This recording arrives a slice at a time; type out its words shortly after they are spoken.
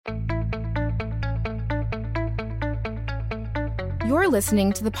You're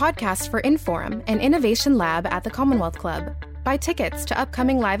listening to the podcast for Inforum, an innovation lab at the Commonwealth Club. Buy tickets to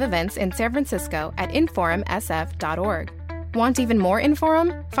upcoming live events in San Francisco at inforumsf.org. Want even more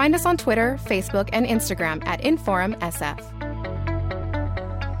Inforum? Find us on Twitter, Facebook, and Instagram at InforumSF.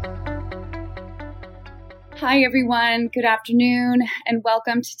 Hi, everyone. Good afternoon, and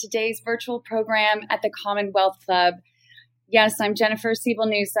welcome to today's virtual program at the Commonwealth Club. Yes, I'm Jennifer Siebel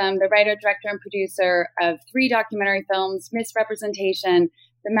Newsome, the writer, director, and producer of 3 documentary films, Misrepresentation,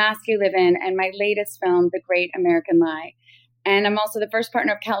 The Mask You Live In, and my latest film, The Great American Lie. And I'm also the first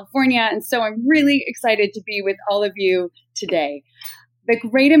partner of California, and so I'm really excited to be with all of you today. The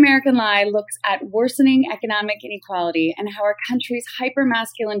Great American Lie looks at worsening economic inequality and how our country's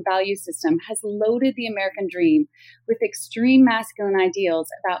hyper-masculine value system has loaded the American dream with extreme masculine ideals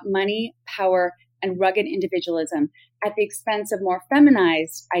about money, power, and rugged individualism at the expense of more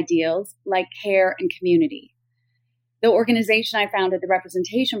feminized ideals like care and community. The organization I founded, the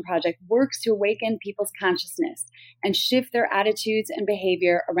Representation Project, works to awaken people's consciousness and shift their attitudes and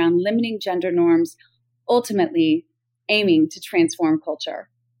behavior around limiting gender norms, ultimately aiming to transform culture.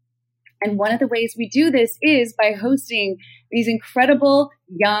 And one of the ways we do this is by hosting these incredible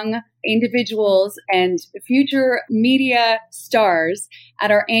young individuals and future media stars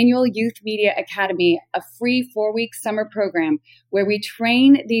at our annual Youth Media Academy, a free 4-week summer program where we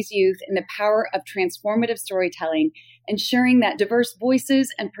train these youth in the power of transformative storytelling, ensuring that diverse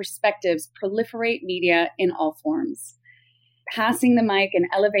voices and perspectives proliferate media in all forms. Passing the mic and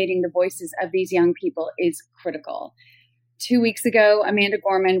elevating the voices of these young people is critical. 2 weeks ago, Amanda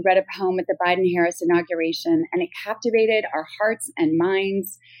Gorman read a poem at the Biden-Harris inauguration, and it captivated our hearts and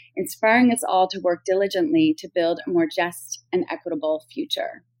minds, inspiring us all to work diligently to build a more just and equitable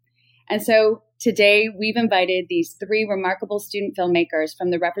future. And so today, we've invited these 3 remarkable student filmmakers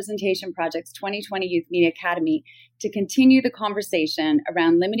from the Representation Project's 2020 Youth Media Academy to continue the conversation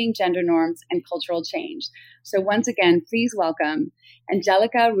around limiting gender norms and cultural change. So once again, please welcome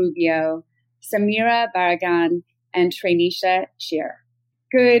Angelica Rubio, Samira Barragan, and Trainisha Shear.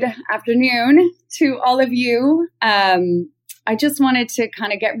 Good afternoon to all of you. I just wanted to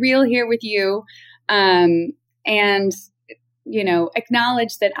kind of get real here with you and,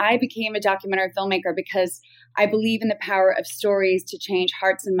 acknowledge that I became a documentary filmmaker because I believe in the power of stories to change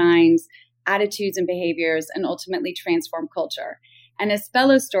hearts and minds, attitudes and behaviors, and ultimately transform culture. And as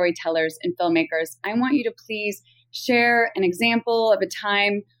fellow storytellers and filmmakers, I want you to please share an example of a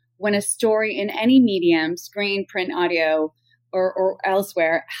time when a story in any medium, screen, print, audio, or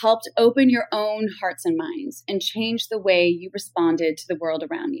elsewhere, helped open your own hearts and minds and change the way you responded to the world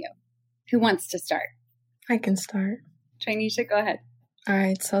around you. Who wants to start? I can start. Trainisha, go ahead. All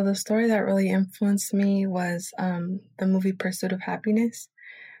right, so the story that really influenced me was the movie Pursuit of Happiness,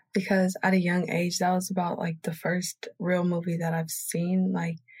 because at a young age, that was about the first real movie that I've seen,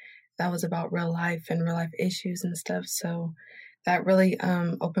 that was about real life and real life issues and stuff. So that really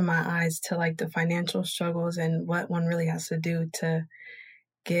opened my eyes to the financial struggles and what one really has to do to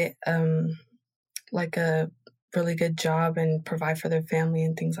get a really good job and provide for their family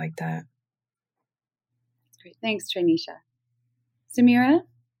and things like that. Great. Thanks, Trainisha. Samira?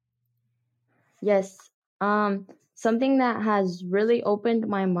 Yes. Something that has really opened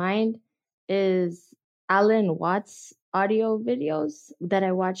my mind is Alan Watts audio videos that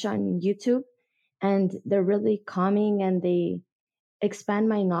I watch on YouTube, and they're really calming and they expand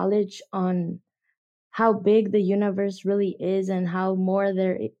my knowledge on how big the universe really is and how more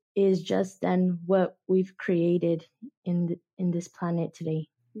there is just than what we've created in this planet today.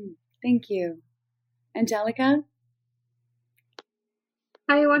 Thank you. Angelica?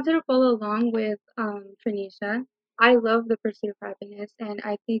 I wanted to follow along with Trainisha. I love The Pursuit of Happiness, and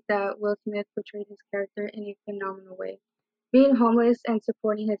I think that Will Smith portrayed his character in a phenomenal way. Being homeless and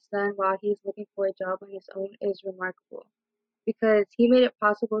supporting his son while he's looking for a job on his own is remarkable, because he made it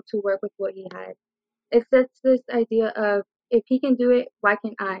possible to work with what he had. It sets this idea of, if he can do it, why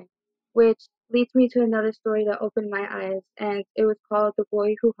can't I? Which leads me to another story that opened my eyes, and it was called The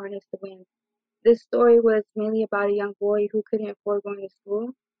Boy Who Harnessed the Wind. This story was mainly about a young boy who couldn't afford going to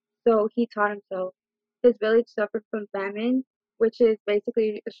school, so he taught himself. His village suffered from famine, which is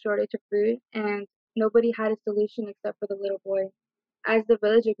basically a shortage of food, and nobody had a solution except for the little boy. As the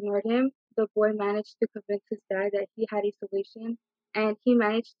village ignored him, the boy managed to convince his dad that he had a solution, and he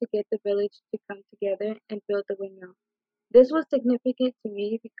managed to get the village to come together and build the windmill. This was significant to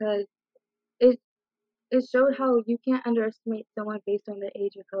me because it showed how you can't underestimate someone based on their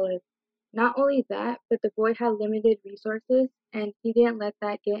age or color. Not only that, but the boy had limited resources, and he didn't let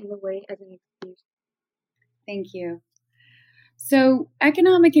that get in the way as an excuse. Thank you. So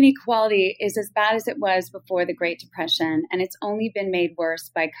economic inequality is as bad as it was before the Great Depression, and it's only been made worse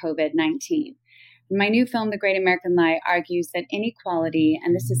by COVID-19. My new film, The Great American Lie, argues that inequality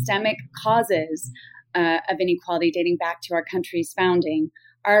and the systemic causes of inequality dating back to our country's founding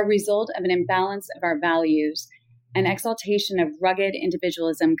are a result of an imbalance of our values, an exaltation of rugged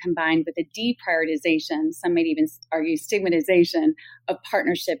individualism combined with a deprioritization, some might even argue stigmatization, of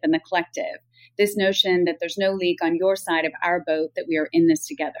partnership in the collective. This notion that there's no leak on your side of our boat, that we are in this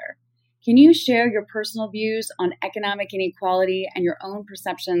together. Can you share your personal views on economic inequality and your own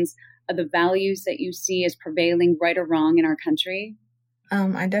perceptions of the values that you see as prevailing, right or wrong, in our country?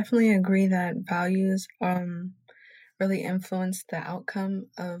 I definitely agree that values really influence the outcome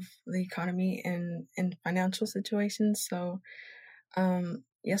of the economy and in financial situations. So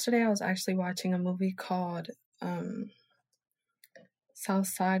yesterday I was actually watching a movie called South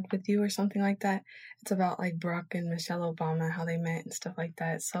Side with You or something like that. It's about like Barack and Michelle Obama, how they met and stuff like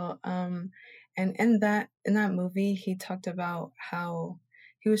that. So and in that movie he talked about how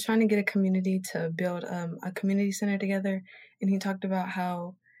he was trying to get a community to build a community center together, and he talked about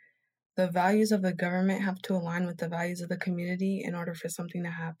how the values of the government have to align with the values of the community in order for something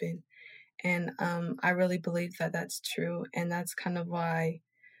to happen. And I really believe that that's true, and that's kind of why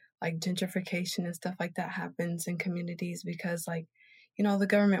like gentrification and stuff like that happens in communities, because like, you know, the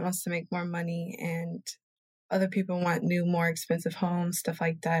government wants to make more money and other people want new, more expensive homes, stuff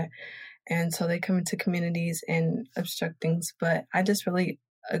like that. And so they come into communities and obstruct things. But I just really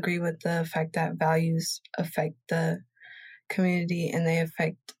agree with the fact that values affect the community and they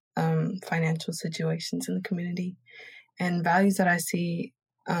affect financial situations in the community. And values that I see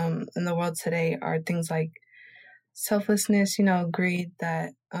in the world today are things like selflessness, you know, greed,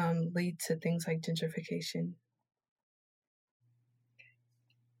 that lead to things like gentrification.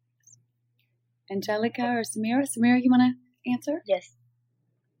 Angelica or Samira? Samira, you want to answer? Yes.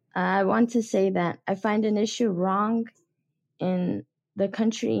 I want to say that I find an issue wrong in the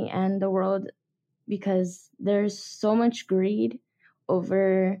country and the world because there's so much greed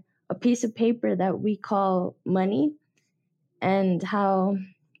over a piece of paper that we call money, and how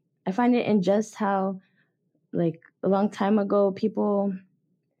I find it unjust how like a long time ago people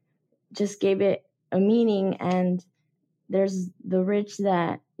just gave it a meaning, and there's the rich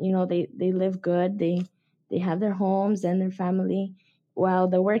that, you know, they live good, they have their homes and their family, while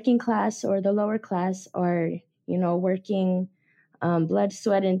the working class or the lower class are, you know, working blood,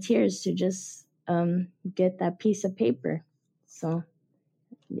 sweat, and tears to just get that piece of paper. So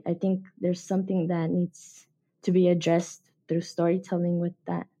I think there's something that needs to be addressed through storytelling with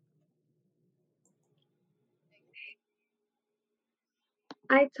that.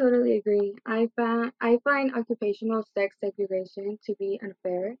 I totally agree. I find occupational sex segregation to be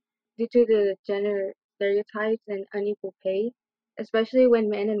unfair due to the gender stereotypes and unequal pay, especially when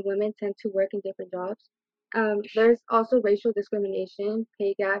men and women tend to work in different jobs. There's also racial discrimination,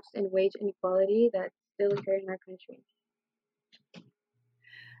 pay gaps, and wage inequality that still occur in our country.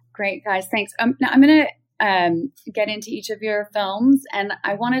 Great, guys. Thanks. Now I'm going to get into each of your films, and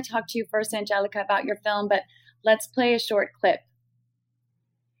I want to talk to you first, Angelica, about your film, but let's play a short clip.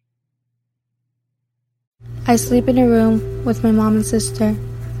 I sleep in a room with my mom and sister.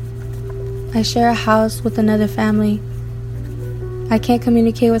 I share a house with another family. I can't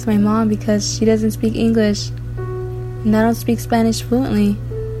communicate with my mom because she doesn't speak English, and I don't speak Spanish fluently.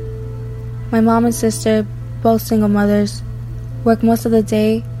 My mom and sister, both single mothers, work most of the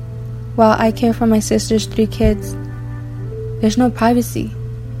day while I care for my sister's 3 kids. There's no privacy,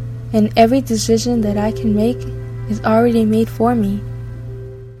 and every decision that I can make is already made for me.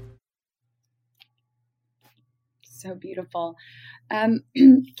 So beautiful. Can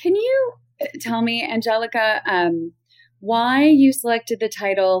you tell me, Angelica, why you selected the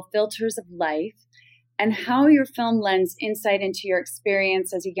title Filters of Life, and how your film lends insight into your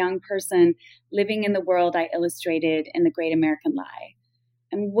experience as a young person living in the world I illustrated in The Great American Lie?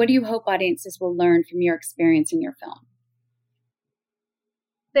 And what do you hope audiences will learn from your experience in your film?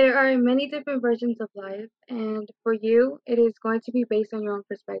 There are many different versions of life, and for you, it is going to be based on your own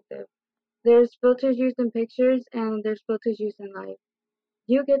perspective. There's filters used in pictures, and there's filters used in life.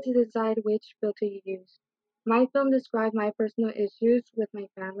 You get to decide which filter you use. My film described my personal issues with my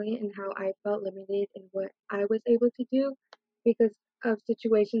family and how I felt limited in what I was able to do because of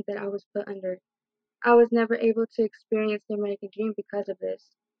situations that I was put under. I was never able to experience the American dream because of this.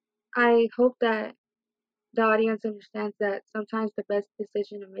 I hope that the audience understands that sometimes the best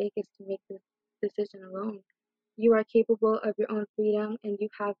decision to make is to make the decision alone. You are capable of your own freedom and you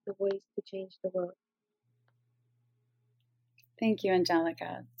have the voice to change the world. Thank you,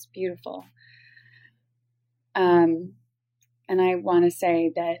 Angelica. It's beautiful. And I want to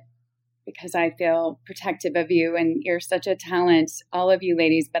say that because I feel protective of you and you're such a talent, all of you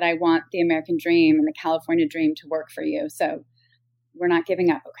ladies, but I want the American dream and the California dream to work for you. So we're not giving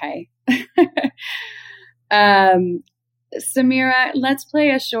up, okay? Samira, let's play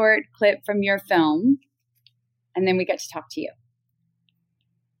a short clip from your film, and then we get to talk to you.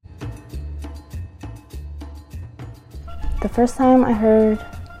 The first time I heard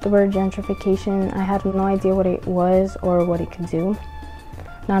the word gentrification, I had no idea what it was or what it could do.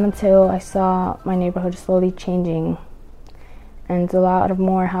 Not until I saw my neighborhood slowly changing, and a lot of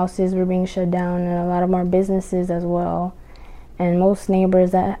more houses were being shut down and a lot of more businesses as well. And most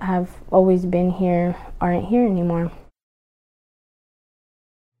neighbors that have always been here aren't here anymore.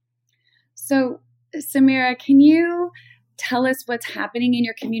 So, Samira, can you tell us what's happening in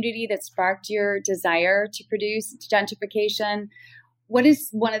your community that sparked your desire to produce gentrification? What is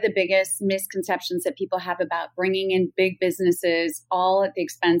one of the biggest misconceptions that people have about bringing in big businesses, all at the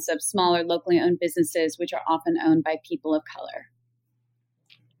expense of smaller, locally owned businesses, which are often owned by people of color?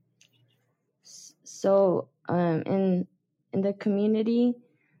 So, in the community,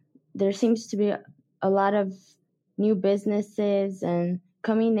 there seems to be a lot of new businesses and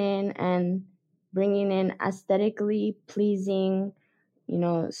coming in and bringing in aesthetically pleasing,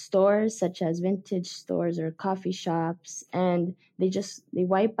 stores such as vintage stores or coffee shops, and they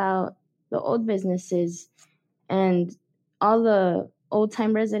wipe out the old businesses, and all the old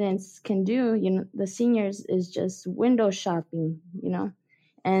time residents can do, the seniors, is just window shopping,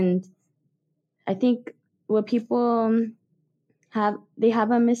 and I think what people they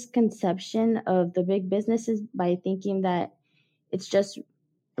have a misconception of the big businesses by thinking that it's just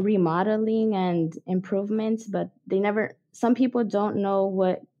remodeling and improvements, but some people don't know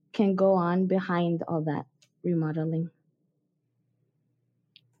what can go on behind all that remodeling.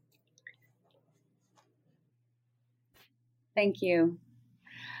 Thank you.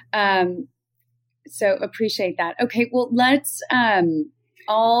 So appreciate that. Okay, well, let's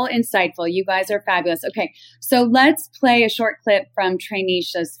all insightful. You guys are fabulous. Okay, so let's play a short clip from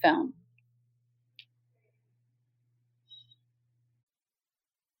Trainisha's film.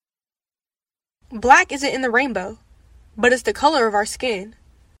 Black isn't in the rainbow, but it's the color of our skin.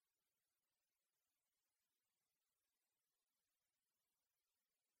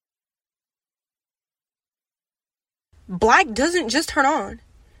 Black doesn't just turn on.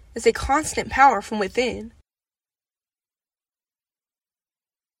 It's a constant power from within.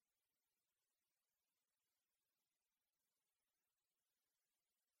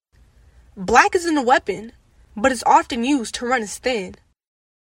 Black isn't a weapon, but it's often used to run us thin.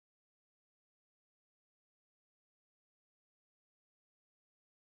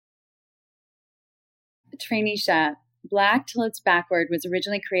 Trainisha, Black Till It's Backward was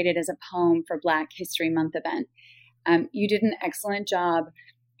originally created as a poem for Black History Month event. You did an excellent job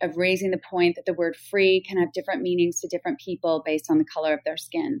of raising the point that the word free can have different meanings to different people based on the color of their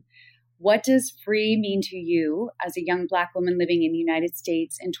skin. What does free mean to you as a young Black woman living in the United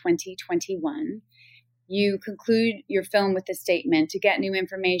States in 2021? You conclude your film with the statement, to get new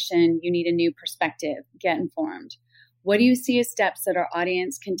information, you need a new perspective. Get informed. What do you see as steps that our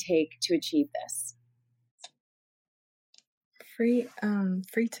audience can take to achieve this? Free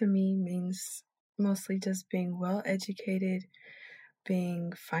to me means mostly just being well educated,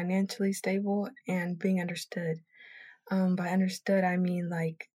 being financially stable, and being understood. By understood, I mean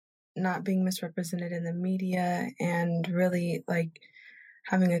like not being misrepresented in the media and really like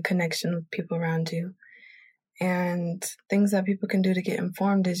having a connection with people around you. And things that people can do to get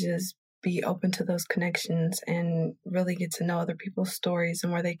informed is just be open to those connections and really get to know other people's stories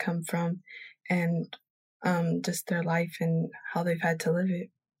and where they come from, and just their life and how they've had to live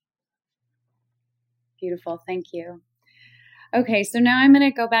it. Beautiful. Thank you. Okay, so now I'm going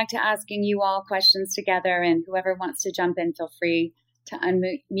to go back to asking you all questions together, and whoever wants to jump in, feel free to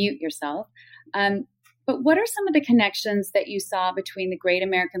unmute yourself. But what are some of the connections that you saw between The Great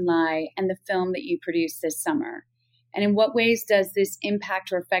American Lie and the film that you produced this summer? And in what ways does this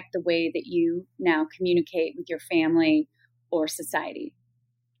impact or affect the way that you now communicate with your family or society?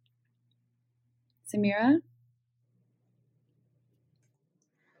 Samira?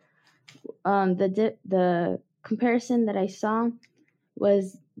 The comparison that I saw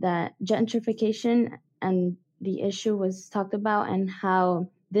was that gentrification and the issue was talked about, and how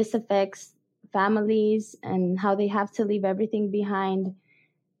this affects families and how they have to leave everything behind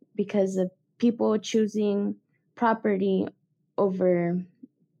because of people choosing property over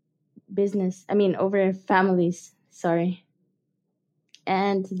over families, sorry.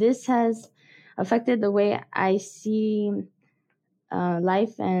 And this has affected the way I see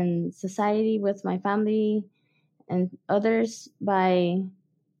life and society with my family and others by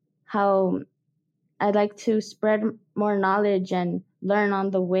how I like to spread more knowledge and learn on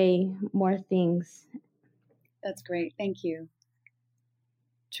the way more things. That's great. Thank you.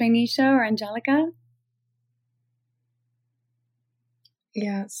 Traineesha or Angelica?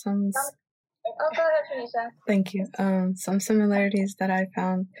 Yeah, some. Oh, go ahead, Tanisha. Thank you. Some similarities that I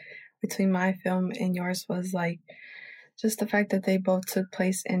found between my film and yours was like just the fact that they both took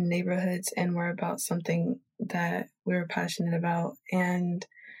place in neighborhoods and were about something that we were passionate about, and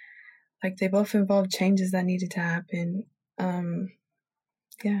like they both involved changes that needed to happen.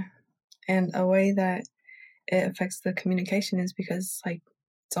 Yeah, and a way that it affects the communication is because like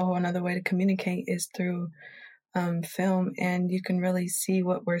it's a whole another way to communicate is through film, and you can really see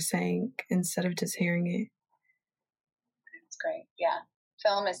what we're saying instead of just hearing it. That's great. Yeah.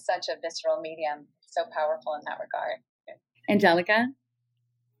 Film is such a visceral medium, so powerful in that regard. Angelica?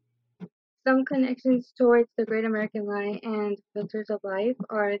 Some connections towards the Great American Lie and Filters of Life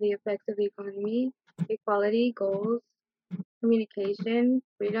are the effects of the economy, equality, goals, communication,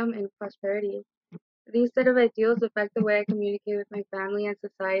 freedom, and prosperity. These set of ideals affect the way I communicate with my family and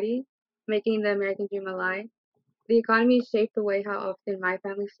society, making the American dream a lie. The economy shaped the way how often my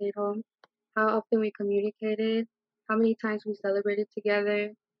family stayed home, how often we communicated, how many times we celebrated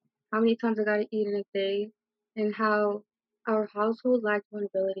together, how many times I got to eat in a day, and how our household lacked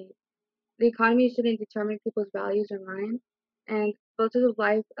vulnerability. The economy shouldn't determine people's values or mine, and Filters of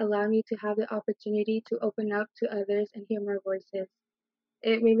Life allow me to have the opportunity to open up to others and hear more voices.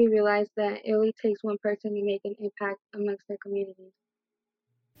 It made me realize that it only takes one person to make an impact amongst their communities.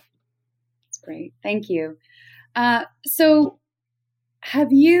 That's great. Thank you. So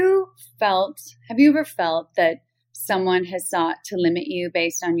have you ever felt that someone has sought to limit you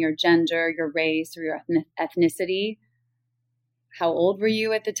based on your gender, your race, or your ethnicity? How old were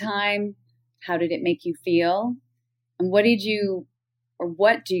you at the time? How did it make you feel? And what do you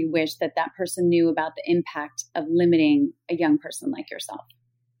wish that person knew about the impact of limiting a young person like yourself?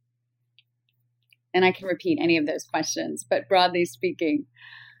 And I can repeat any of those questions, but broadly speaking,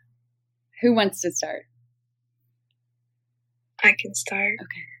 who wants to start? I can start.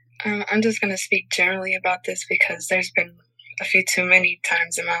 Okay. I'm just going to speak generally about this because there's been a few too many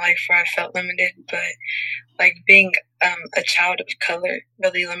times in my life where I felt limited, but like being a child of color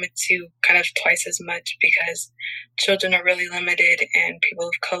really limits you kind of twice as much because children are really limited and people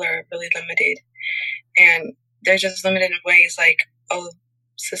of color are really limited. And they're just limited in ways like, oh,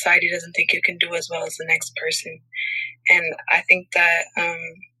 society doesn't think you can do as well as the next person. And I think that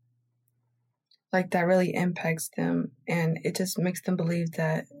like that really impacts them, and it just makes them believe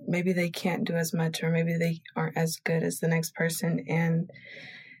that maybe they can't do as much or maybe they aren't as good as the next person. And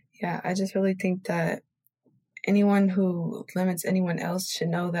yeah, I just really think that anyone who limits anyone else should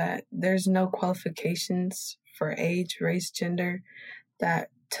know that there's no qualifications for age, race, gender that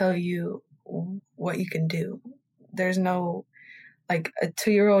tell you what you can do. There's no, like a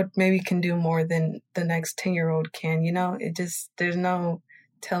 2-year-old maybe can do more than the next 10-year-old can, there's no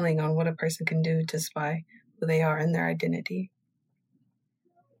telling on what a person can do just by who they are and their identity.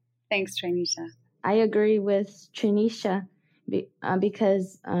 Thanks, Traineesha. I agree with Traineesha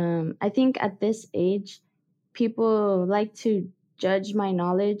because I think at this age, people like to judge my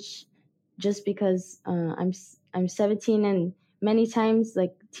knowledge just because I'm 17, and many times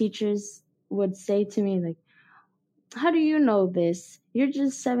like teachers would say to me like, how do you know this? You're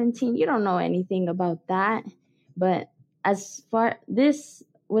just 17. You don't know anything about that. But as far this,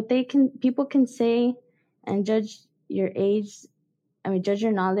 people can say and judge your age. Judge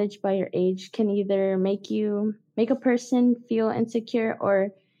your knowledge by your age can either make a person feel insecure or,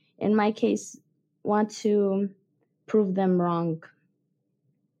 in my case, want to prove them wrong.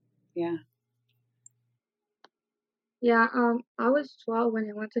 Yeah. Yeah, I was 12 when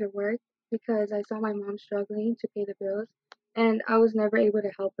I went to work because I saw my mom struggling to pay the bills, and I was never able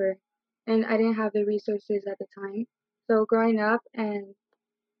to help her, and I didn't have the resources at the time. So growing up, the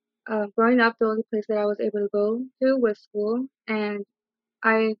only place that I was able to go to was school, and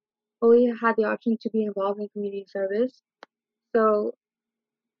I only had the option to be involved in community service. So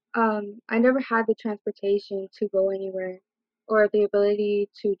I never had the transportation to go anywhere or the ability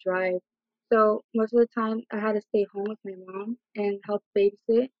to drive. So most of the time I had to stay home with my mom and help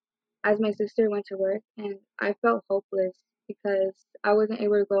babysit as my sister went to work, and I felt hopeless because I wasn't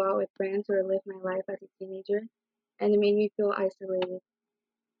able to go out with friends or live my life as a teenager, and it made me feel isolated.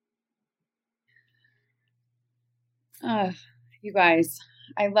 You guys,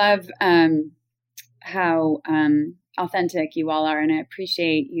 I love how authentic you all are, and I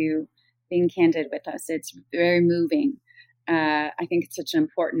appreciate you being candid with us. It's very moving. I think it's such an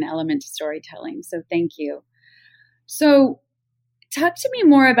important element to storytelling, so thank you. So talk to me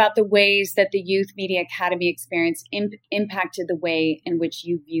more about the ways that the Youth Media Academy experience impacted the way in which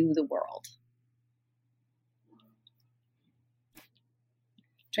you view the world.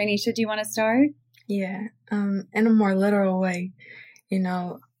 Trainisha, do you want to start? Yeah, in a more literal way,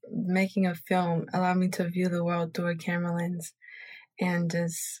 making a film allowed me to view the world through a camera lens and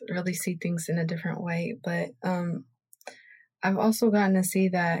just really see things in a different way. But I've also gotten to see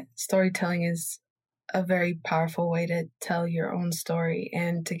that storytelling is a very powerful way to tell your own story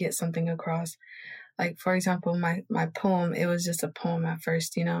and to get something across. Like, for example, my poem, it was just a poem at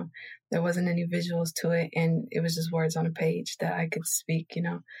first, there wasn't any visuals to it, and it was just words on a page that I could speak,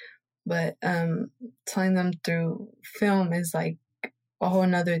 but telling them through film is like a whole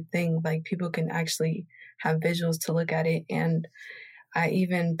nother thing. Like, people can actually have visuals to look at it, and I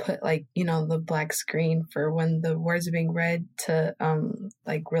even put the black screen for when the words are being read to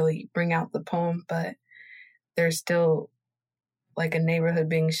really bring out the poem, but there's still like a neighborhood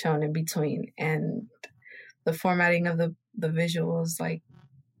being shown in between, and the formatting of the visuals, like,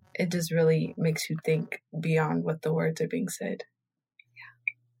 it just really makes you think beyond what the words are being said. Yeah,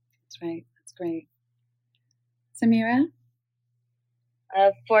 that's right. That's great. Samira?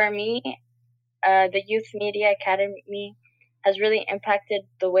 For me, the Youth Media Academy has really impacted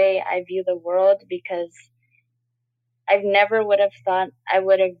the way I view the world, because I never would have thought I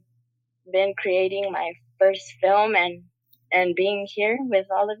would have been creating my first film and being here with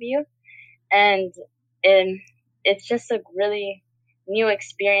all of you. And it's just a really new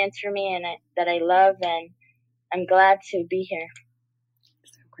experience for me, and that I love, and I'm glad to be here.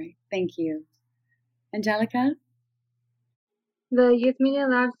 So great. Thank you. Angelica? The Youth Media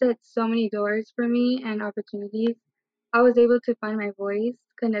Lab set so many doors for me and opportunities. I was able to find my voice,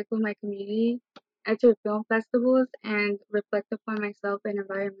 connect with my community, enter film festivals, and reflect upon myself and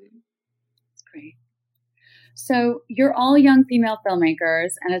environment. That's great. So you're all young female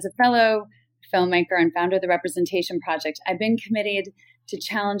filmmakers, and as a fellow filmmaker and founder of the Representation Project, I've been committed to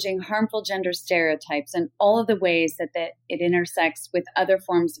challenging harmful gender stereotypes and all of the ways that it intersects with other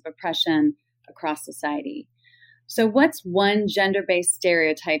forms of oppression across society. So what's one gender-based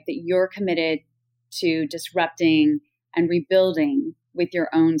stereotype that you're committed to disrupting and rebuilding with your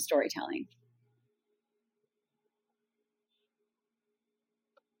own storytelling?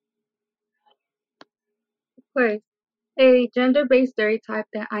 Of course. A gender-based stereotype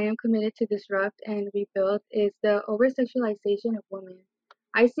that I am committed to disrupt and rebuild is the over-sexualization of women.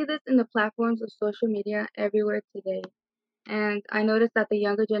 I see this in the platforms of social media everywhere today, and I notice that the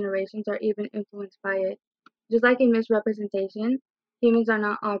younger generations are even influenced by it. Just like in misrepresentation, humans are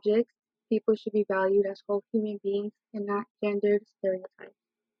not objects. People should be valued as whole human beings and not gendered stereotypes.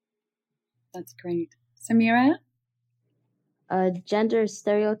 That's great. Samira? A gender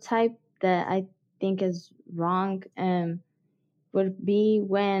stereotype that I think is wrong would be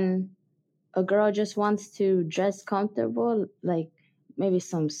when a girl just wants to dress comfortable, like maybe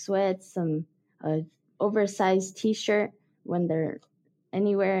some sweats, some oversized t-shirt when they're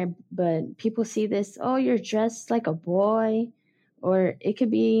anywhere, but people see this, oh, you're dressed like a boy. Or it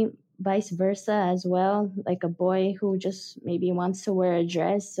could be vice versa as well, like a boy who just maybe wants to wear a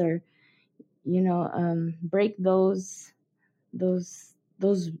dress, or break those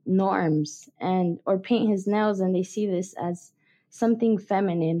norms, or paint his nails, and they see this as something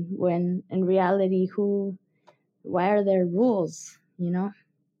feminine, when in reality, why are there rules?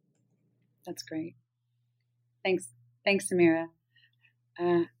 That's great. Thanks, Samira.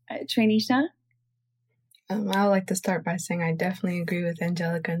 Trainisha? I would like to start by saying I definitely agree with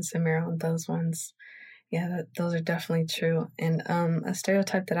Angelica and Samira on those ones. Yeah, those are definitely true. And a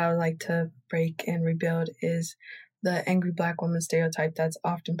stereotype that I would like to break and rebuild is the angry Black woman stereotype that's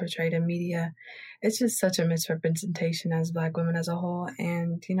often portrayed in media. It's just such a misrepresentation as Black women as a whole.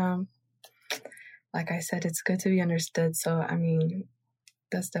 And, like I said, it's good to be understood. So,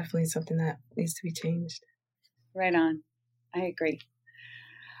 that's definitely something that needs to be changed. Right on. I agree.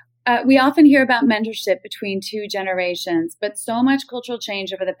 We often hear about mentorship between two generations, but so much cultural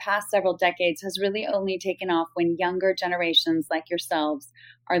change over the past several decades has really only taken off when younger generations like yourselves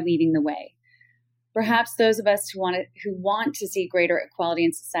are leading the way. Perhaps those of us who want to see greater equality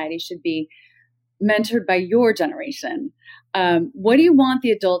in society should be mentored by your generation. What do you want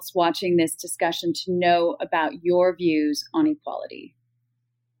the adults watching this discussion to know about your views on equality?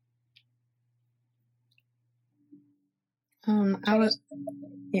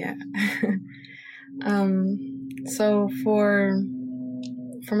 So for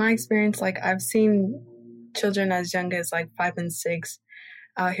my experience, like, I've seen children as young as like 5 and 6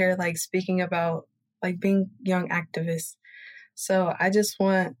 out here, like, speaking about like being young activists. So I just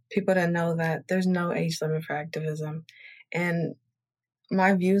want people to know that there's no age limit for activism. And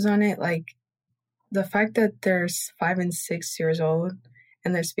my views on it, like the fact that they're 5 and 6 years old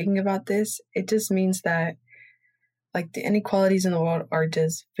and they're speaking about this, it just means that like the inequalities in the world are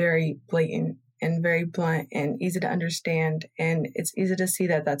just very blatant and very blunt and easy to understand. And it's easy to see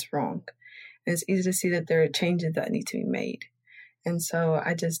that that's wrong. And it's easy to see that there are changes that need to be made. And so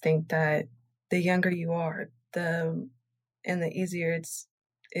I just think that the younger you are, the easier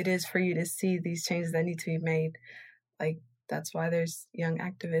it is for you to see these changes that need to be made. Like that's why there's young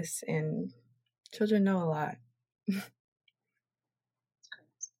activists, and children know a lot.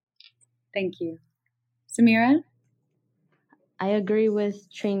 Thank you. Samira? I agree with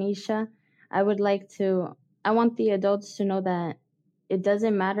Trainisha. I want the adults to know that it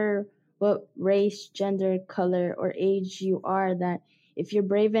doesn't matter what race, gender, color, or age you are, that if you're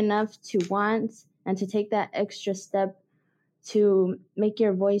brave enough to want and to take that extra step to make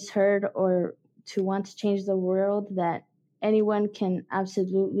your voice heard or to want to change the world, that anyone can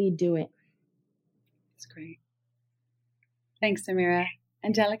absolutely do it. That's great. Thanks, Samira.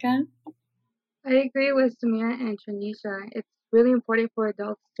 Angelica? I agree with Samira and Tranisha. It's really important for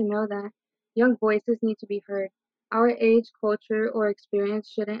adults to know that young voices need to be heard. Our age, culture, or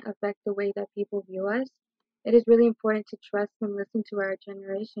experience shouldn't affect the way that people view us. It is really important to trust and listen to our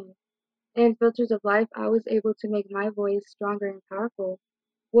generation. In Filters of Life, I was able to make my voice stronger and powerful.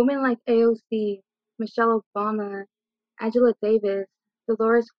 Women like AOC, Michelle Obama, Angela Davis,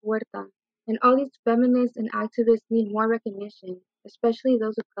 Dolores Huerta, and all these feminists and activists need more recognition, especially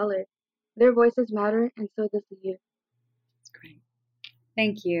those of color. Their voices matter, and so does the youth. That's great.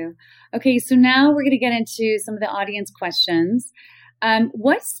 Thank you. Okay, so now we're going to get into some of the audience questions.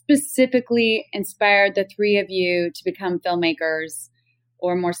 What specifically inspired the three of you to become filmmakers,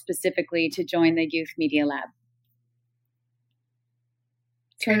 or more specifically, to join the Youth Media Lab?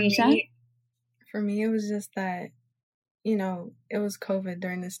 Tranisha? For me, it was just that, it was COVID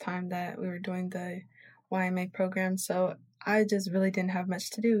during this time that we were doing the YMA program. So I just really didn't have much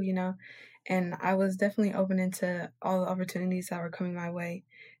to do, and I was definitely open into all the opportunities that were coming my way.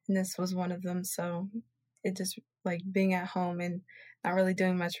 And this was one of them. So it just like being at home and not really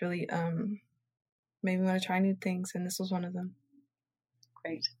doing much really made me want to try new things. And this was one of them.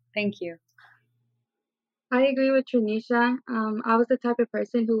 Great. Thank you. I agree with Tranisha. I was the type of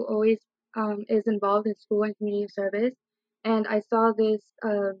person who always is involved in school and community service. And I saw this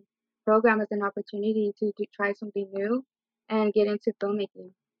program as an opportunity to try something new and get into filmmaking.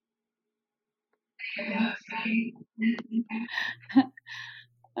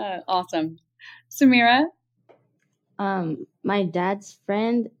 Awesome. Samira? My dad's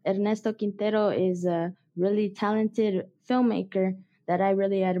friend, Ernesto Quintero, is a really talented filmmaker that I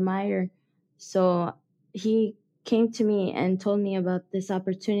really admire. So he came to me and told me about this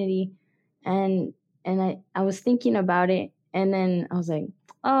opportunity, and I was thinking about it, and then I was like,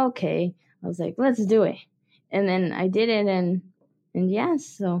 oh, okay. I was like, let's do it. And then I did it, and yeah,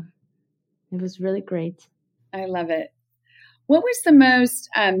 so it was really great. I love it. What was the most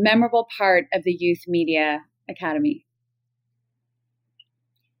memorable part of the Youth Media Academy?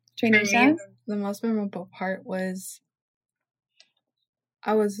 Tranisha? The most memorable part was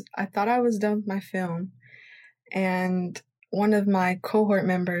I thought I was done with my film, and one of my cohort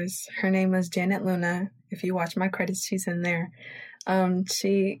members, her name was Janet Luna. If you watch my credits, she's in there.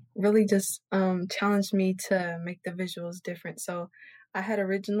 She really just challenged me to make the visuals different. So I had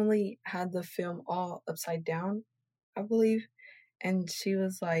originally had the film all upside down, I believe, and she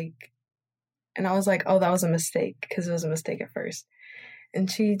was like, and I was like, oh, that was a mistake, because it was a mistake at first.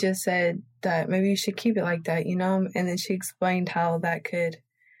 And she just said that maybe you should keep it like that, And then she explained how that could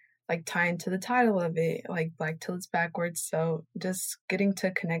like tie into the title of it, like Black Till It's Backwards. So just getting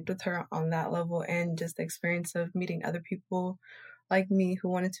to connect with her on that level, and just the experience of meeting other people like me who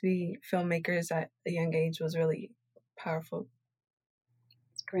wanted to be filmmakers at a young age was really powerful.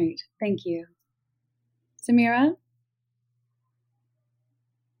 That's great. Thank you. Samira?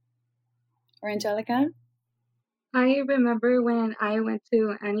 Or Angelica? I remember when I went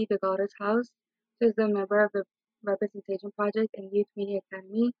to Annie DeGalda's house. She was a member of the Representation Project and Youth Media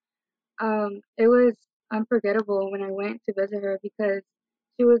Academy. It was unforgettable when I went to visit her because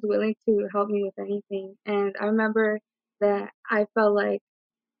she was willing to help me with anything. And I remember that I felt like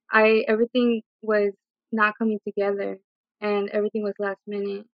everything was not coming together and everything was last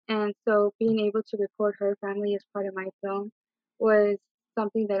minute. And so being able to record her family as part of my film was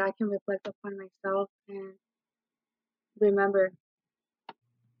something that I can reflect upon myself and remember.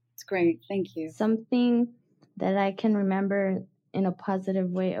 It's great. Thank you. Something that I can remember in a positive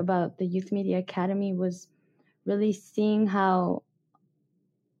way about the Youth Media Academy was really seeing how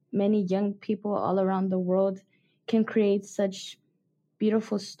many young people all around the world can create such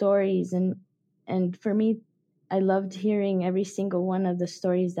beautiful stories. And for me, I loved hearing every single one of the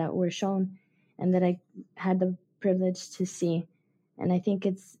stories that were shown and that I had the privilege to see. And I think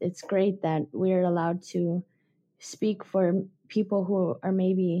it's great that we're allowed to speak for people who are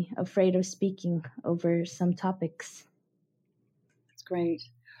maybe afraid of speaking over some topics. That's great.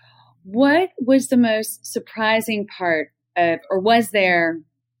 What was the most surprising part of, or was there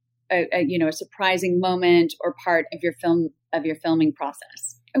a surprising moment or part of your filming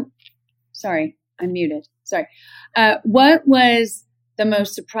process? Oh, sorry, I'm muted. Sorry. What was the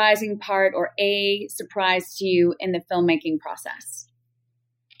most surprising part or a surprise to you in the filmmaking process?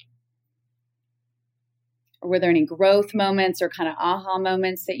 Or were there any growth moments or kind of aha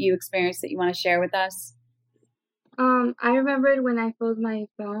moments that you experienced that you want to share with us? I remembered when I filmed my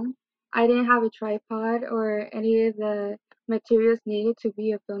film, I didn't have a tripod or any of the materials needed to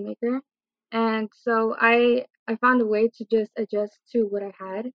be a filmmaker. And so I found a way to just adjust to what I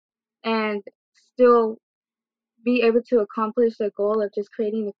had and still be able to accomplish the goal of just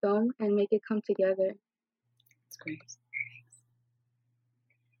creating the film and make it come together. That's great.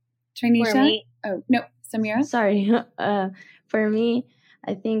 Traineesha? Oh, no, Samira? Sorry. For me,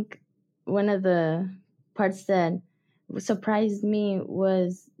 I think one of the parts that surprised me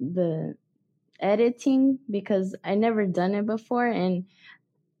was the editing, because I never done it before, and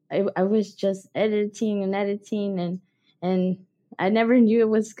I was just editing and I never knew it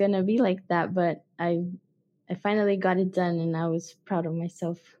was gonna be like that, but I finally got it done and I was proud of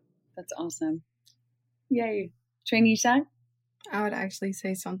myself. That's awesome. Yay. Traineesha? I would actually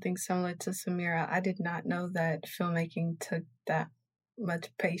say something similar to Samira. I did not know that filmmaking took that much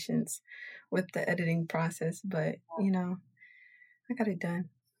patience with the editing process, but I got it done.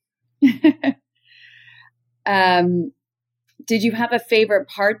 Did you have a favorite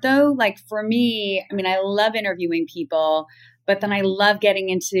part though? Like for me, I mean, I love interviewing people, but then I love getting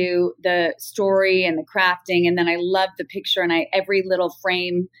into the story and the crafting. And then I love the picture and every little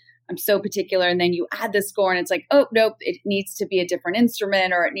frame, I'm so particular. And then you add the score and it's like, oh, nope, it needs to be a different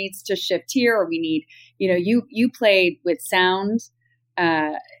instrument or it needs to shift here. Or we need, you played with sound.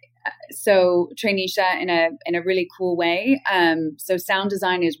 So Traineesha in a really cool way. So sound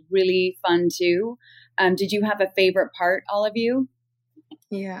design is really fun too. Did you have a favorite part, all of you?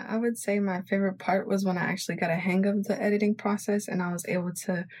 Yeah, I would say my favorite part was when I actually got a hang of the editing process and I was able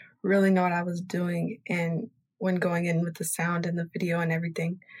to really know what I was doing and when going in with the sound and the video and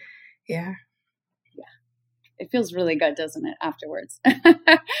everything. Yeah. It feels really good, doesn't it, afterwards?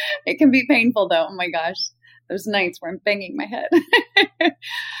 It can be painful though. Oh my gosh. Those nights where I'm banging my head.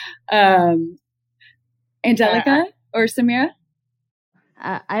 Angelica or Samira?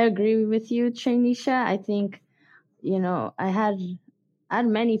 I agree with you, Traineesha. I think, I had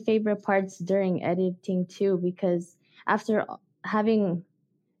many favorite parts during editing too, because after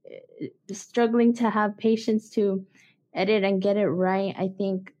struggling to have patience to edit and get it right, I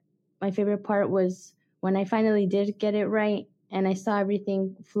think my favorite part was when I finally did get it right and I saw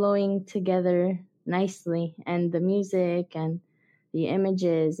everything flowing together nicely, and the music and the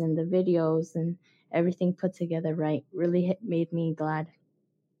images and the videos and everything put together right really made me glad.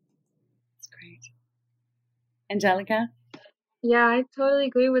 That's great. Angelica? Yeah, I totally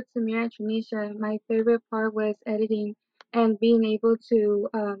agree with Samira and Traineesha. My favorite part was editing and being able to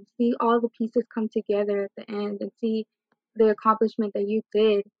see all the pieces come together at the end and see the accomplishment that you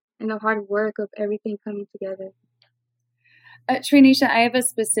did and the hard work of everything coming together. Traineesha, I have a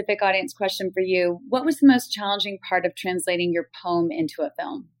specific audience question for you. What was the most challenging part of translating your poem into a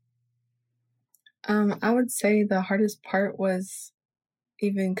film? I would say the hardest part was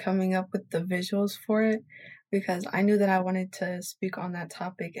even coming up with the visuals for it, because I knew that I wanted to speak on that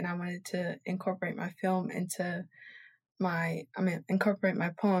topic and I wanted to incorporate my poem into my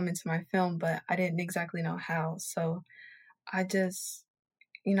film, but I didn't exactly know how. So I just,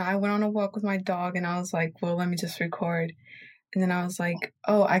 I went on a walk with my dog and I was like, well, let me just record. And then I was like,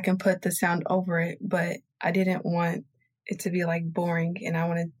 oh, I can put the sound over it, but I didn't want it to be like boring and I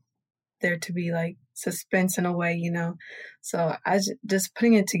wanted there to be like suspense in a way, So I just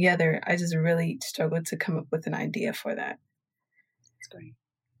putting it together, I just really struggled to come up with an idea for that. That's great.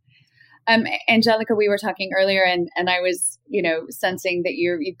 Angelica, we were talking earlier and I was, sensing that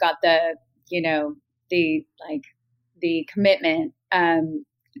you've got the commitment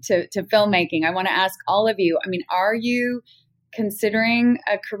to filmmaking. I want to ask all of you, are you considering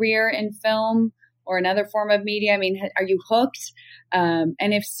a career in film or another form of media? Are you hooked? And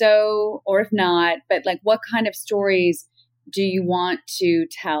if so, or if not, but what kind of stories do you want to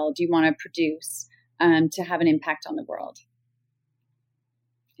tell? Do you want to produce? to have an impact on the world?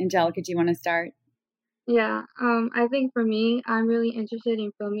 Angelica, do you want to start? Yeah, I think for me, I'm really interested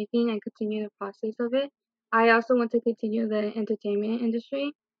in filmmaking and continue the process of it. I also want to continue the entertainment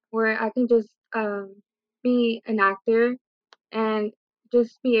industry where I can just be an actor and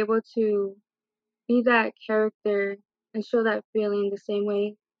just be able to be that character and show that feeling the same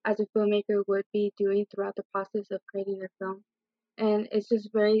way as a filmmaker would be doing throughout the process of creating their film. And it's just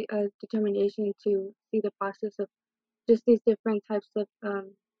very determination to see the process of just these different types of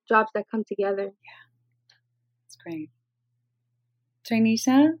jobs that come together. Yeah, that's great.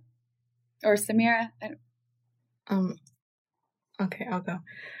 Trainisha or Samira? Okay, I'll go.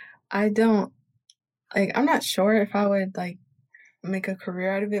 I'm not sure if I would make a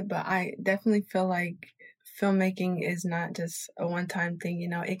career out of it, but I definitely feel like filmmaking is not just a one-time thing,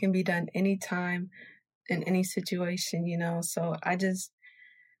 it can be done anytime in any situation, so I just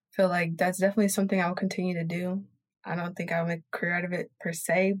feel like that's definitely something I'll continue to do. I don't think I'll make a career out of it per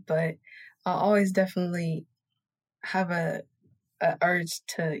se, but I'll always definitely have a urge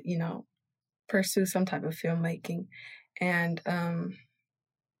to, pursue some type of filmmaking. And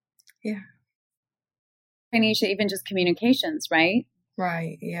yeah. Trainisha, even just communications, right?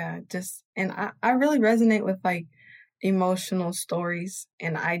 Right, yeah. And I really resonate with emotional stories,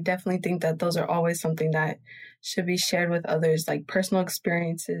 and I definitely think that those are always something that should be shared with others, like personal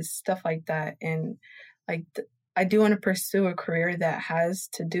experiences, stuff like that. And I do want to pursue a career that has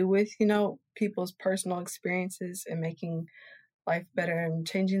to do with, people's personal experiences and making life better and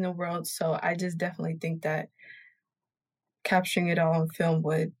changing the world. So I just definitely think that capturing it all on film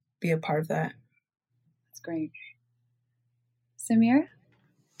would be a part of that. That's great. Samira?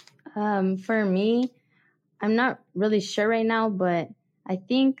 For me, I'm not really sure right now, but I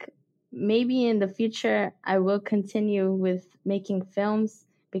think maybe in the future I will continue with making films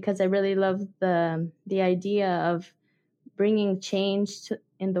because I really love the idea of bringing change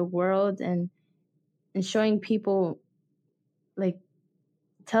in the world and showing people,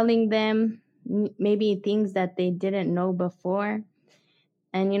 telling them maybe things that they didn't know before,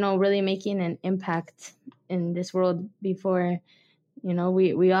 and really making an impact in this world before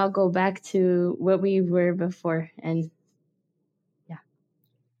we all go back to what we were before. And yeah.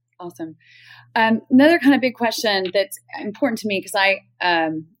 Awesome. Another kind of big question that's important to me, because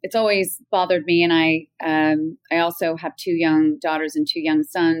it's always bothered me, and I also have 2 young daughters and 2 young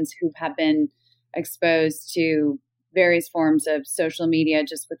sons who have been exposed to various forms of social media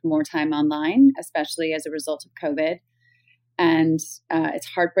just with more time online, especially as a result of COVID. And it's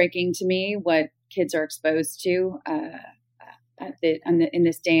heartbreaking to me what kids are exposed to in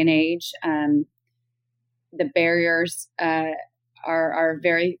this day and age. The barriers are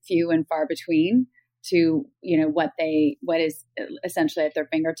very few and far between to what is essentially at their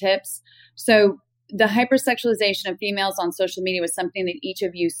fingertips. So the hypersexualization of females on social media was something that each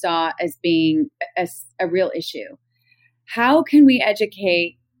of you saw as being a real issue. How can we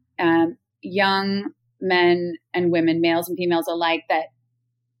educate young men and women, males and females alike, that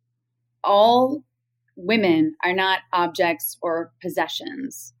all women are not objects or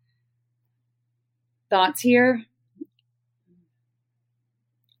possessions? Thoughts here?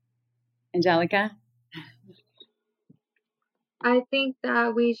 Angelica? I think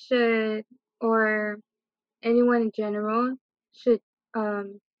that we should, or anyone in general, should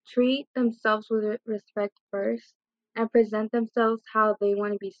treat themselves with respect first and present themselves how they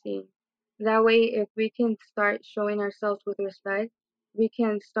want to be seen. That way, if we can start showing ourselves with respect, we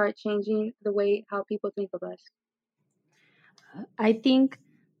can start changing the way how people think of us. I think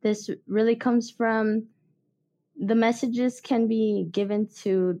this really comes from the messages can be given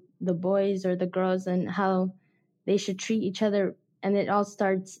to the boys or the girls and how they should treat each other. And it all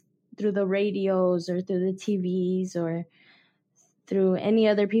starts through the radios or through the TVs or through any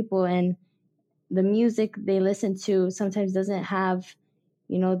other people. And the music they listen to sometimes doesn't have,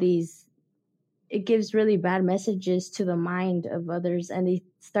 it gives really bad messages to the mind of others. And they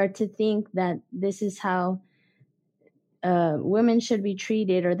start to think that this is how women should be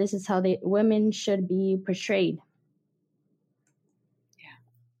treated, or this is how women should be portrayed. Yeah.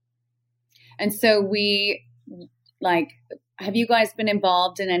 And so have you guys been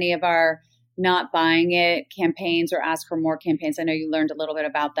involved in any of our Not Buying It campaigns or Ask for More campaigns? I know you learned a little bit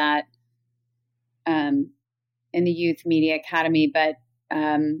about that in the Youth Media Academy, but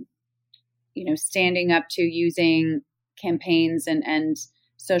standing up to using campaigns and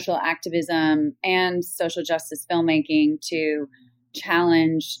social activism and social justice filmmaking to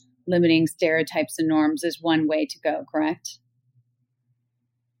challenge limiting stereotypes and norms is one way to go, correct?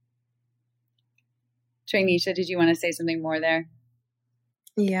 Trainisha, did you want to say something more there?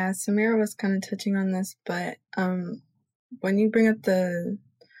 Yeah, Samira was kind of touching on this, but when you bring up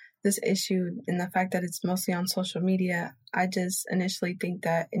this issue and the fact that it's mostly on social media, I just initially think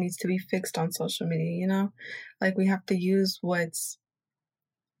that it needs to be fixed on social media, you know? Like we have to use what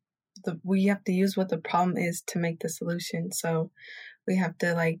the problem is to make the solution. So we have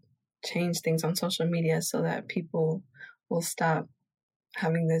to like change things on social media so that people will stop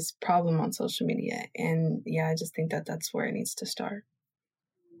having this problem on social media. And yeah, I just think that that's where it needs to start.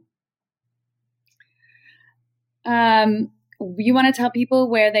 You want to tell people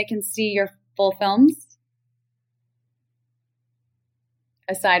where they can see your full films?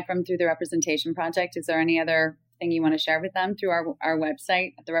 Aside from through the Representation Project, is there any other thing you want to share with them through our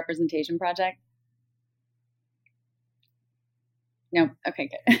website at the Representation Project? No? Okay,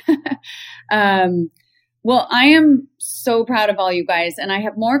 good. Well, I am so proud of all you guys, and I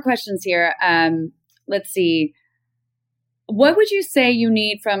have more questions here. Let's see. What would you say you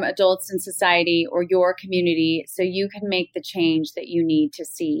need from adults in society or your community so you can make the change that you need to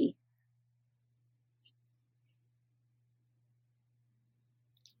see?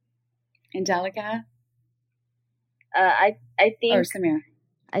 Angelica? I think, or Samira?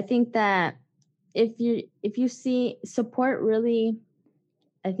 I think that if you see support really,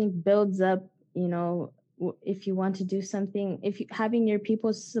 I think builds up, you know, if you want to do something, having your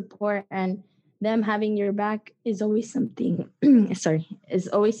people's support and them having your back is always something, is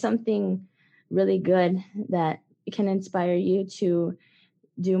always something really good that can inspire you to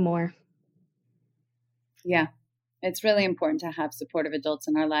do more. Yeah, it's really important to have supportive adults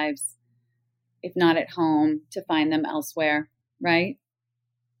in our lives, if not at home, to find them elsewhere, right?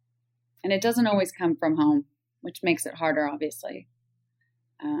 And it doesn't always come from home, which makes it harder, obviously.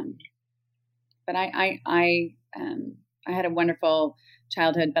 But I had a wonderful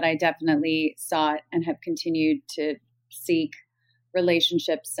childhood, but I definitely sought and have continued to seek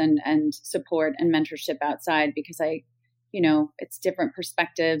relationships and support and mentorship outside because it's different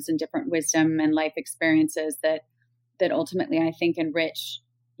perspectives and different wisdom and life experiences that ultimately I think enrich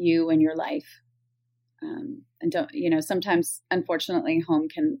you and your life. And don't, sometimes unfortunately home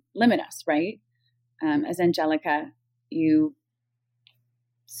can limit us, right? As Angelica, you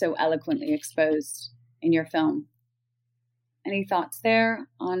so eloquently exposed in your film. Any thoughts there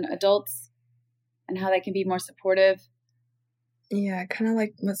on adults and how they can be more supportive? Yeah, kind of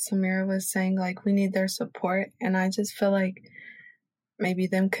like what Samira was saying, like we need their support. And I just feel like maybe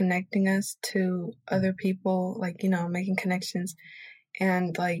them connecting us to other people, like, making connections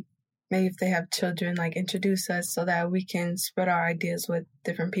and like maybe if they have children, like introduce us so that we can spread our ideas with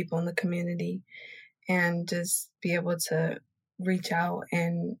different people in the community and just be able to reach out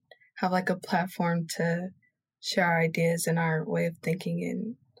and have like a platform to share our ideas and our way of thinking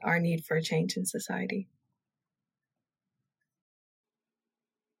and our need for change in society.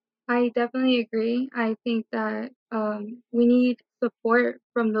 I definitely agree. I think that we need support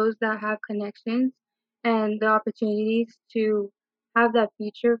from those that have connections and the opportunities to have that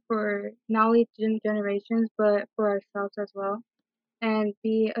future for not only generations, but for ourselves as well, and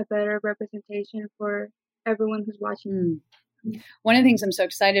be a better representation for everyone who's watching. One of the things I'm so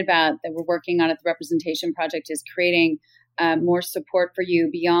excited about that we're working on at the Representation Project is creating more support for you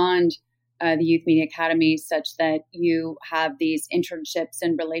beyond the Youth Media Academy, such that you have these internships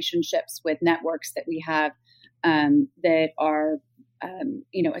and relationships with networks that we have that are,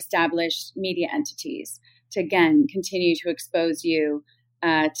 established media entities to, again, continue to expose you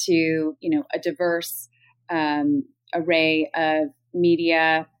to, a diverse array of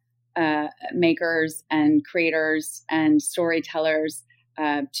media makers and creators and storytellers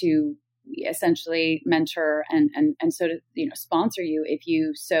to essentially mentor and so to sponsor you if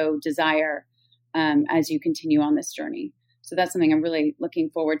you so desire as you continue on this journey. So that's something I'm really looking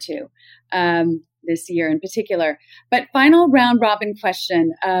forward to this year in particular. But final round robin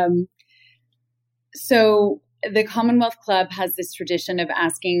question. So the Commonwealth Club has this tradition of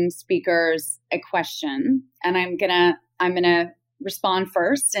asking speakers a question, and I'm gonna respond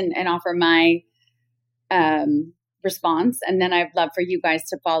first and offer my response, and then I'd love for you guys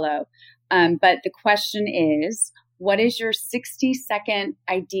to follow. But the question is, what is your 60-second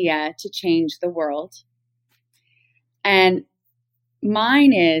idea to change the world? And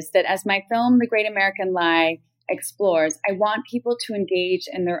mine is that as my film, The Great American Lie, explores, I want people to engage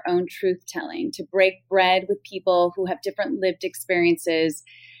in their own truth-telling, to break bread with people who have different lived experiences,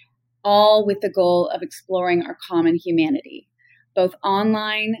 all with the goal of exploring our common humanity, both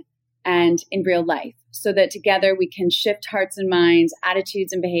online and in real life, so that together we can shift hearts and minds,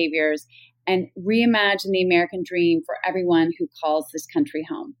 attitudes and behaviors, and reimagine the American dream for everyone who calls this country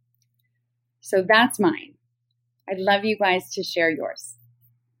home. So that's mine. I'd love you guys to share yours.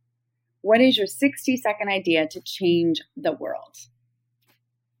 what is your 60-second idea to change the world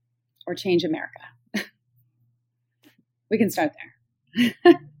or change America? We can start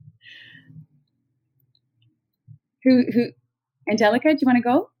there. Who, Angelica, do you want to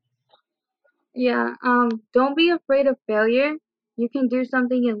go? Yeah, don't be afraid of failure. You can do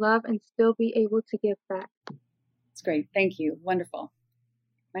something you love and still be able to give back. That's great. Thank you. Wonderful.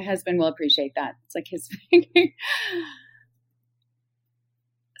 My husband will appreciate that. It's like his thing.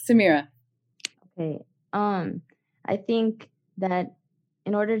 Samira. Okay. I think that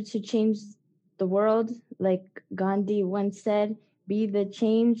in order to change the world, like Gandhi once said, be the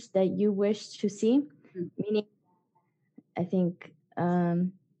change that you wish to see. Mm-hmm. Meaning, I think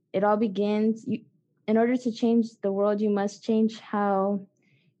it all begins. In order to change the world, you must change how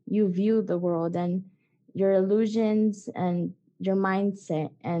you view the world and your illusions and your mindset.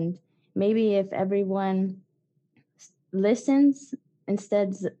 And maybe if everyone listens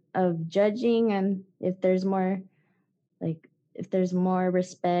instead of judging, and if there's more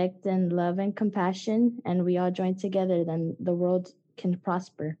respect and love and compassion, and we all join together, then the world can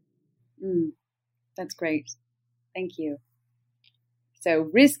prosper. That's great. Thank you. So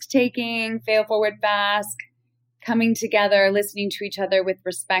risk-taking, fail forward fast, coming together, listening to each other with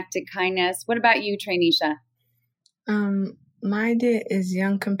respect and kindness. What about you, Trainisha? My idea is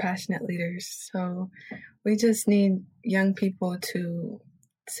young, compassionate leaders. So we just need young people to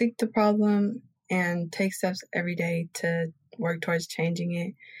seek the problem and take steps every day to work towards changing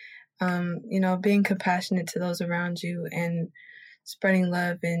it. Being compassionate to those around you and spreading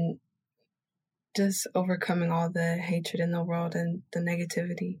love and just overcoming all the hatred in the world and the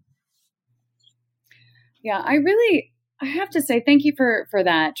negativity. Yeah, I have to say thank you for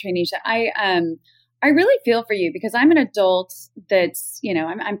that, Trainisha. I really feel for you because I'm an adult that's,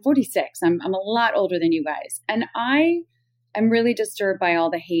 I'm 46. I'm a lot older than you guys. And I am really disturbed by all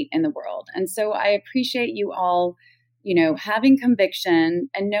the hate in the world. And so I appreciate you all, having conviction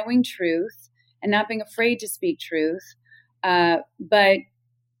and knowing truth and not being afraid to speak truth. But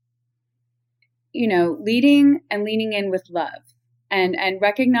leading and leaning in with love and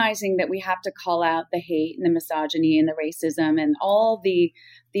recognizing that we have to call out the hate and the misogyny and the racism and all the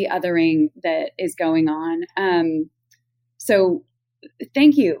othering that is going on. So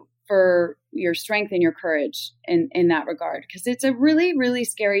thank you for your strength and your courage in that regard, because it's a really, really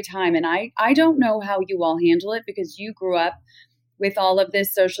scary time. And I don't know how you all handle it because you grew up with all of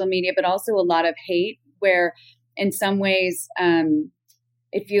this social media, but also a lot of hate where in some ways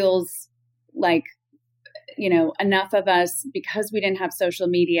it feels like, enough of us, because we didn't have social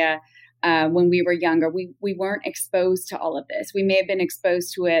media when we were younger, we weren't exposed to all of this. We may have been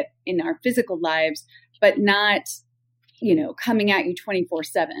exposed to it in our physical lives, but not, coming at you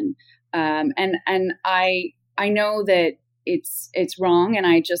 24/7. And I know that it's wrong. And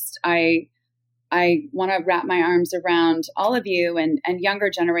I want to wrap my arms around all of you and younger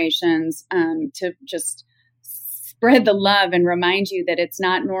generations to just spread the love and remind you that it's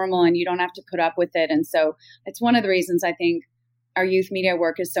not normal and you don't have to put up with it. And so it's one of the reasons I think our youth media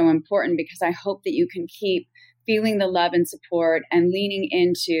work is so important, because I hope that you can keep feeling the love and support and leaning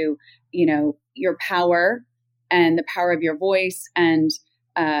into, your power and the power of your voice and,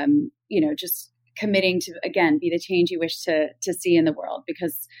 just committing to, again, be the change you wish to see in the world,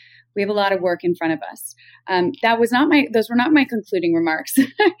 because we have a lot of work in front of us. Those were not my concluding remarks,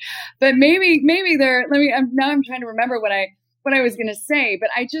 but maybe I'm trying to remember what I was going to say, but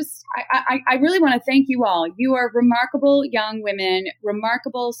I really want to thank you all. You are remarkable young women,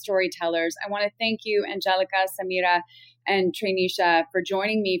 remarkable storytellers. I want to thank you, Angelica, Samira, and Trainisha, for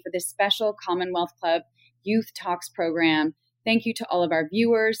joining me for this special Commonwealth Club Youth Talks program. Thank you to all of our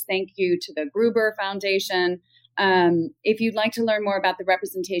viewers. Thank you to the Gruber Foundation. If you'd like to learn more about the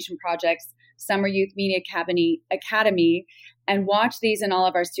Representation Project's Summer Youth Media Academy and watch these and all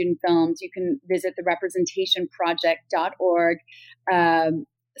of our student films, you can visit the representationproject.org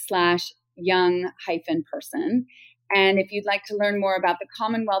 /young-person. And if you'd like to learn more about the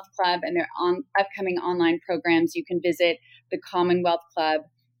Commonwealth Club and their upcoming online programs, you can visit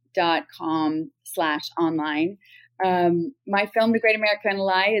thecommonwealthclub.com/online. My film, The Great American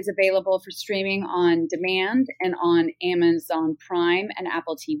Lie, is available for streaming on demand and on Amazon Prime and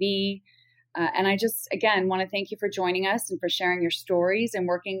Apple TV. And I just, again, want to thank you for joining us and for sharing your stories and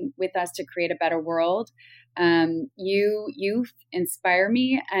working with us to create a better world. You inspire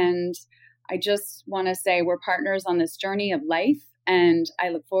me, and I just want to say we're partners on this journey of life, and I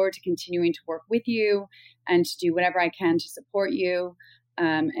look forward to continuing to work with you and to do whatever I can to support you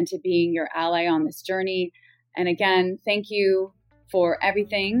and to being your ally on this journey. And again, thank you for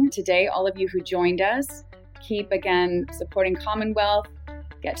everything today, all of you who joined us. Keep, again, supporting Commonwealth.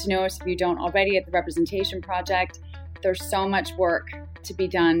 Get to know us if you don't already at the Representation Project. There's so much work to be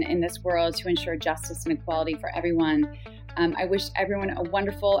done in this world to ensure justice and equality for everyone. I wish everyone a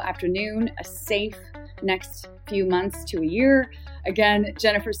wonderful afternoon, a safe next few months to a year. Again,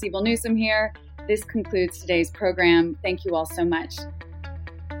 Jennifer Siebel Newsome here. This concludes today's program. Thank you all so much.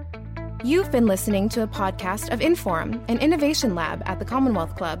 You've been listening to a podcast of Inforum, an innovation lab at the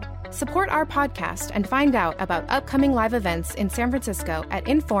Commonwealth Club. Support our podcast and find out about upcoming live events in San Francisco at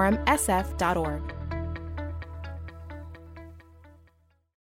inforumsf.org.